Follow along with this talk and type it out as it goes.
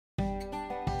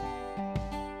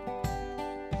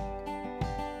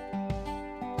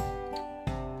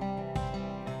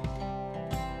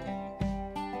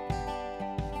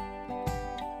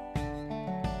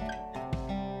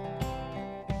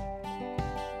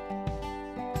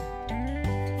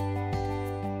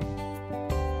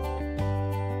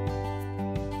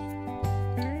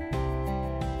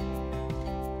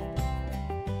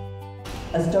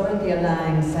As Dorothea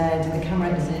Lange said, the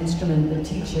camera is an instrument that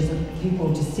teaches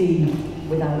people to see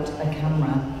without a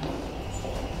camera.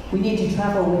 We need to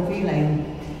travel with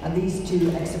feeling, and these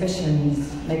two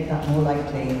exhibitions make that more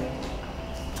likely.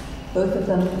 Both of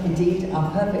them, indeed,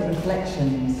 are perfect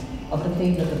reflections of the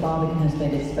theme that the Barbican has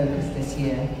made its focus this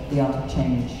year, the art of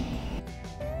change.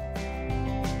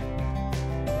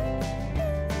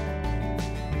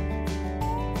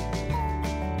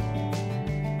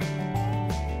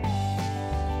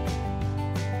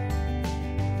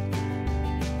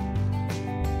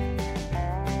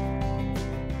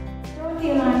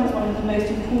 Dorothea Lange was one of the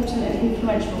most important and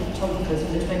influential photographers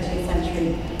of the 20th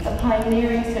century. A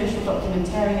pioneering social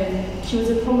documentarian, she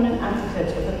was a prominent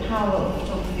advocate of the power of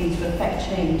photography to effect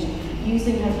change,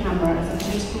 using her camera as a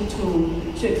beautiful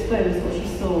tool to expose what she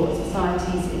saw as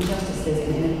society's injustices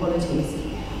and inequalities.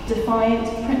 Defiant,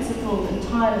 principled and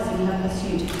tireless in her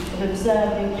pursuit of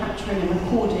observing, capturing and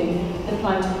recording the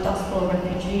plight of Dust Bowl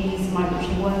refugees,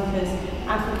 migratory workers,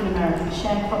 African American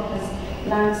sharecroppers,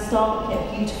 Lange's stark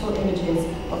yet beautiful images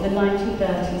of the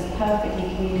 1930s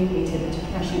perfectly communicated the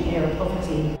Depression-era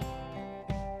poverty.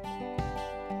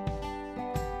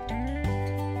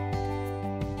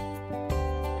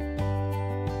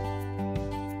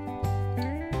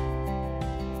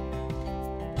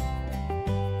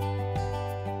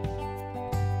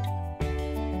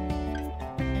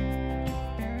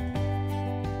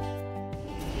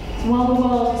 While the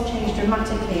world has changed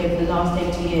dramatically over the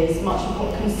last 80 years, much of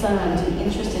what concerned and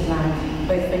interested Lange,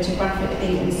 both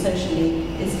photographically and socially,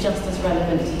 is just as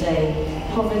relevant today.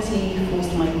 Poverty,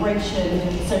 forced migration,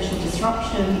 social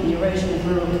disruption, the erosion of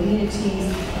rural communities,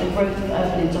 the growth of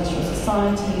urban industrial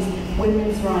societies,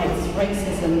 women's rights,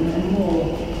 racism and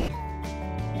more.